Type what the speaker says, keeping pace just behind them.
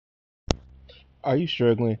Are you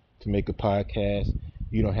struggling to make a podcast?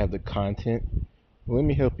 You don't have the content? Well, let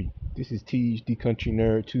me help you. This is THD Country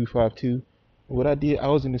Nerd 252. What I did, I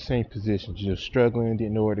was in the same position, just struggling,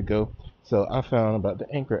 didn't know where to go. So I found about the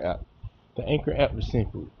Anchor app. The Anchor app is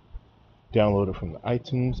simple. Download it from the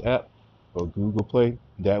iTunes app or Google Play.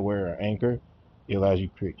 That way, or Anchor. It allows you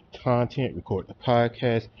to create content, record the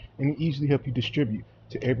podcast, and it easily help you distribute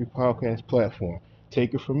to every podcast platform.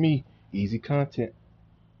 Take it from me, easy content.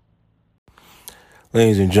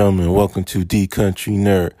 Ladies and gentlemen, welcome to D Country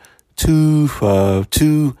Nerd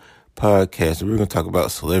 252 podcast. We're going to talk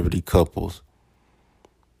about celebrity couples.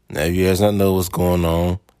 Now, if you guys not know what's going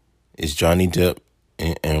on, it's Johnny Depp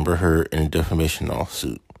and Amber Heard in a defamation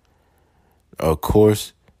lawsuit. Of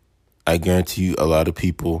course, I guarantee you a lot of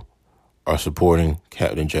people are supporting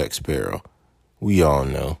Captain Jack Sparrow. We all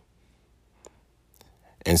know.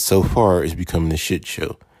 And so far, it's becoming a shit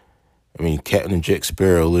show. I mean, Captain Jack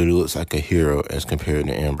Sparrow literally looks like a hero as compared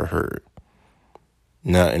to Amber Heard.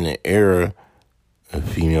 Now, in the era of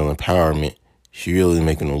female empowerment, she's really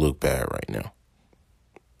making her look bad right now.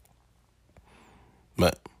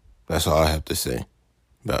 But that's all I have to say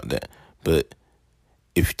about that. But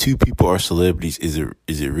if two people are celebrities, is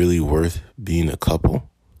it really worth being a couple?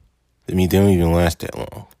 I mean, they don't even last that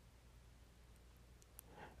long.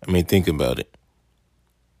 I mean, think about it.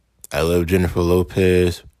 I love Jennifer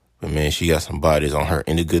Lopez, but man, she got some bodies on her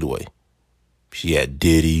in a good way. She had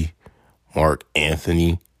Diddy, Mark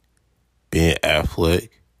Anthony, Ben Affleck.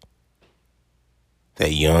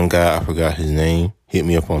 That young guy, I forgot his name. Hit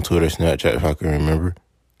me up on Twitter, Snapchat if I can remember.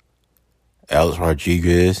 Alex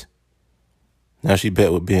Rodriguez. Now she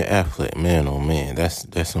back with Ben Affleck. Man, oh man,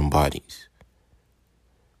 that's some bodies.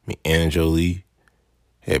 I mean, Anna Jolie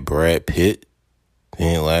had Brad Pitt. They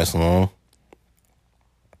didn't last long.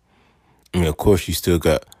 I mean, of course, you still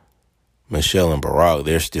got Michelle and Barack.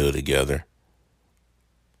 They're still together.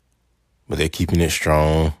 But they're keeping it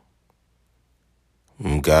strong.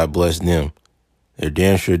 God bless them. They're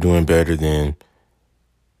damn sure doing better than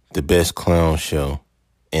the best clown show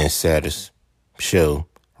and saddest show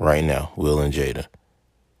right now, Will and Jada.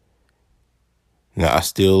 Now, I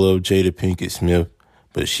still love Jada Pinkett Smith,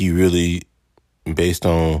 but she really, based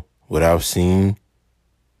on what I've seen,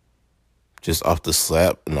 just off the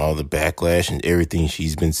slap and all the backlash and everything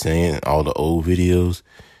she's been saying and all the old videos,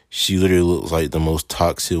 she literally looks like the most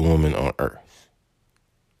toxic woman on earth.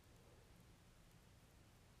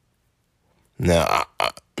 Now, I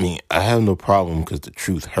mean, I have no problem because the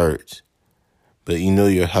truth hurts. But you know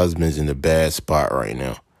your husband's in a bad spot right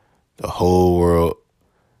now. The whole world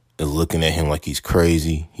is looking at him like he's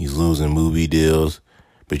crazy. He's losing movie deals.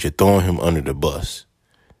 But you're throwing him under the bus.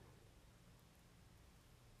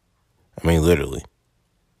 I mean, literally.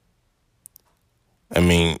 I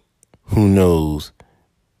mean, who knows?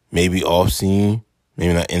 Maybe off-scene,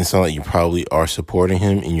 maybe not inside, like you probably are supporting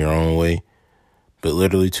him in your own way. But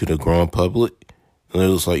literally to the growing public, it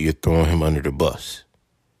looks like you're throwing him under the bus.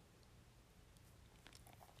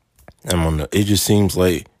 I don't know. It just seems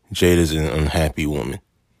like Jada's an unhappy woman.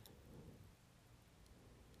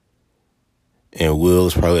 And Will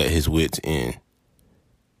is probably at his wit's end.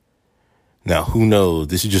 Now, who knows?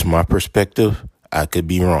 This is just my perspective. I could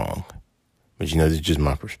be wrong. But this is just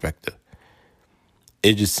my perspective.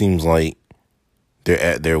 It just seems like they're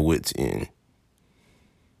at their wit's end.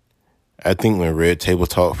 I think when Red Table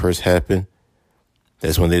Talk first happened,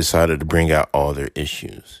 that's when they decided to bring out all their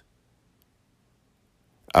issues.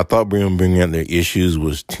 I thought bringing out their issues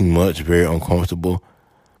was too much, very uncomfortable.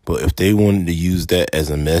 But if they wanted to use that as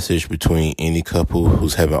a message between any couple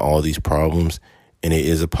who's having all these problems, and it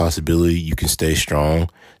is a possibility you can stay strong,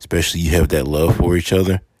 especially you have that love for each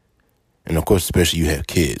other. And of course, especially you have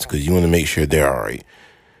kids, because you want to make sure they're all right.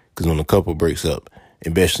 Because when a couple breaks up,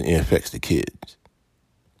 it basically affects the kids.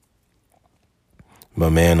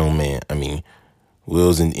 But man, oh man, I mean,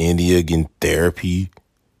 Will's in India getting therapy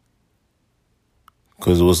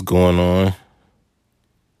because of what's going on.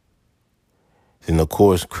 Then, of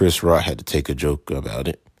course, Chris Rock had to take a joke about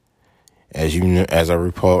it. As you know, as I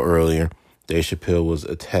recall earlier, Dave Chappelle was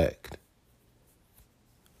attacked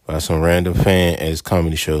by some random fan at his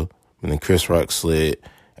comedy show. And then Chris Rock slid.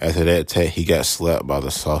 After that attack, he got slapped by the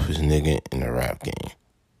softest nigga in the rap game.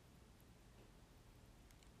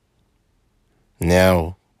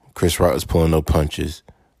 Now, Chris Rock is pulling no punches.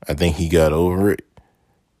 I think he got over it,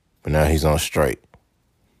 but now he's on strike.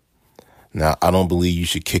 Now, I don't believe you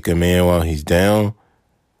should kick a man while he's down,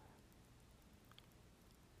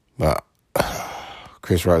 but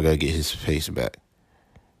Chris Rock got to get his face back.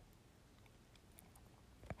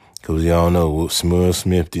 Because y'all know Will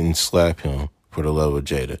Smith didn't slap him for the love of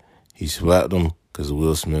Jada. He slapped him because of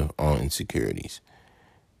Will Smith's own insecurities.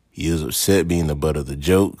 He is upset being the butt of the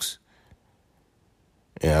jokes.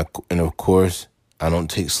 And of course, I don't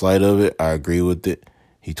take slight of it. I agree with it.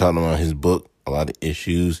 He talked about his book, a lot of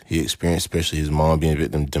issues he experienced, especially his mom being a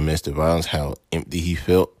victim of domestic violence, how empty he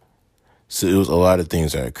felt. So it was a lot of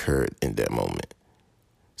things that occurred in that moment.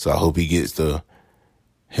 So I hope he gets the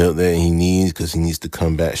help that he needs, because he needs to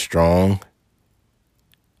come back strong.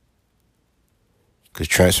 Because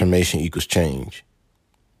transformation equals change.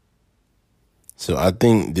 So I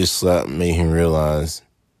think this slap made him realize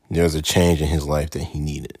there's a change in his life that he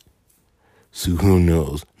needed. So who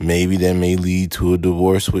knows? Maybe that may lead to a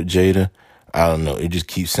divorce with Jada. I don't know. It just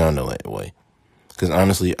keeps sounding that way. Because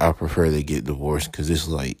honestly, I prefer they get divorced, because it's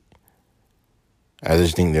like, I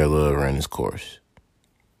just think their love ran its course.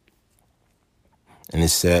 And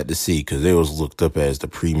it's sad to see, because they was looked up as the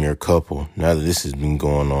premier couple. Now that this has been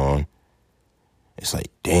going on, it's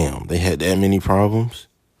like, damn, they had that many problems?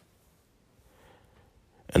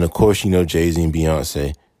 And of course, Jay-Z and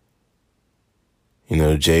Beyonce.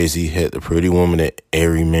 Jay-Z had the pretty woman that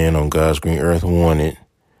every man on God's green earth wanted.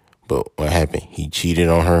 But what happened? He cheated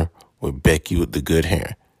on her with Becky with the good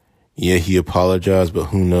hair. Yeah, he apologized, but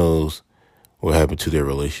who knows what happened to their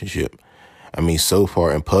relationship. I mean, so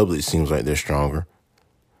far in public, it seems like they're stronger.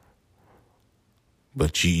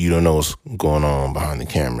 But you don't know what's going on behind the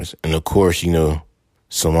cameras. And of course,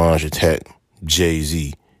 Solange attacked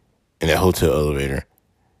Jay-Z in that hotel elevator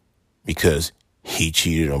because he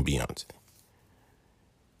cheated on Beyonce.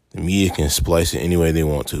 The media can splice it any way they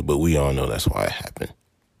want to, but we all know that's why it happened.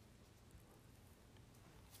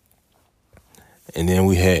 And then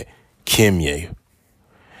we had Kimye.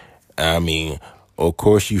 I mean, of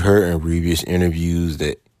course, you heard in previous interviews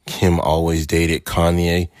that Kim always dated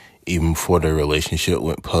Kanye, even before their relationship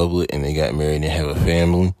went public and they got married and have a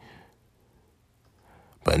family.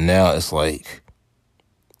 But now it's like,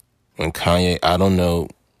 when Kanye, I don't know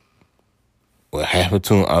what happened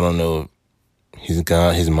to him. I don't know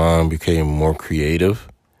if his mind became more creative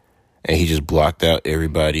and he just blocked out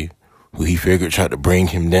everybody who he figured tried to bring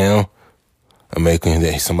him down and make him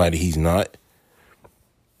that somebody he's not.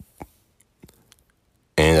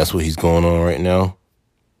 And that's what he's going on right now.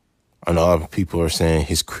 I know a lot of people are saying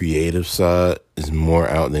his creative side is more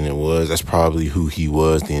out than it was. That's probably who he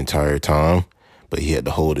was the entire time, but he had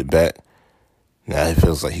to hold it back. Now it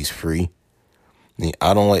feels like he's free.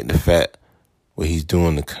 I don't like the fact what he's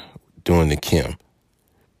doing to Kim,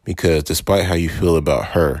 because despite how you feel about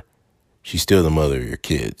her, she's still the mother of your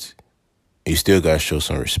kids. You still got to show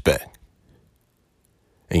some respect.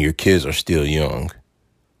 And your kids are still young.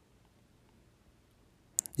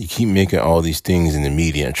 You keep making all these things in the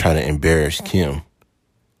media and try to embarrass Kim.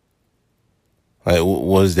 Like,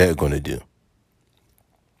 what is that going to do?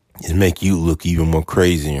 It make you look even more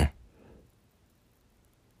crazier.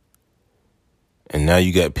 And now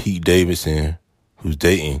you got Pete Davidson, who's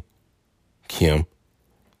dating Kim.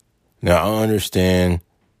 Now, I understand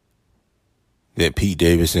that Pete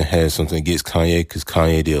Davidson has something against Kanye, because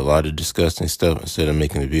Kanye did a lot of disgusting stuff instead of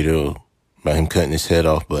making a video about him cutting his head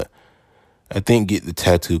off. But I think get the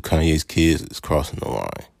tattoo Kanye's kids is crossing the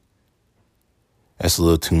line. That's a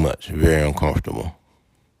little too much. Very uncomfortable.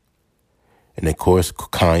 And of course,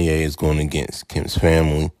 Kanye is going against Kim's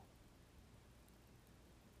family.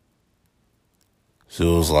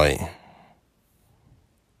 So it was like,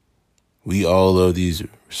 we all love these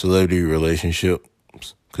celebrity relationships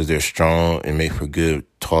because they're strong and make for good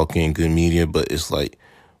talking, good media. But it's like,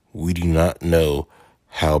 we do not know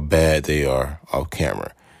how bad they are off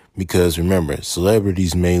camera. Because remember,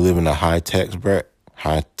 celebrities may live in a high tax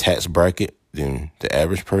bracket than the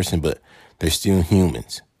average person, but they're still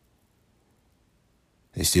humans.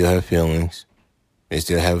 They still have feelings. They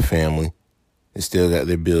still have a family. They still got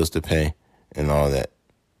their bills to pay and all that.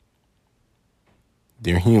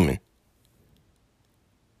 They're human.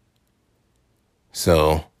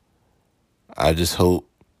 So I just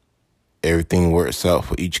hope everything works out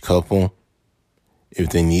for each couple. If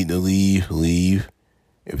they need to leave, leave.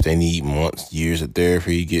 If they need months, years of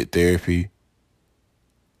therapy, get therapy.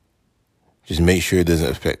 Just make sure it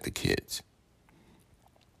doesn't affect the kids.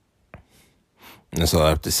 And that's all I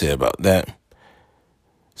have to say about that.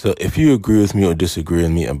 So if you agree with me or disagree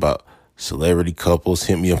with me about celebrity couples,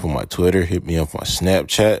 hit me up on my Twitter, hit me up on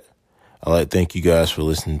Snapchat. I'd like to thank you guys for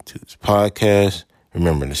listening to this podcast.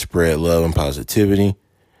 Remember to spread love and positivity.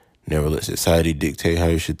 Never let society dictate how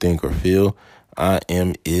you should think or feel. I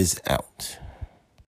am is out.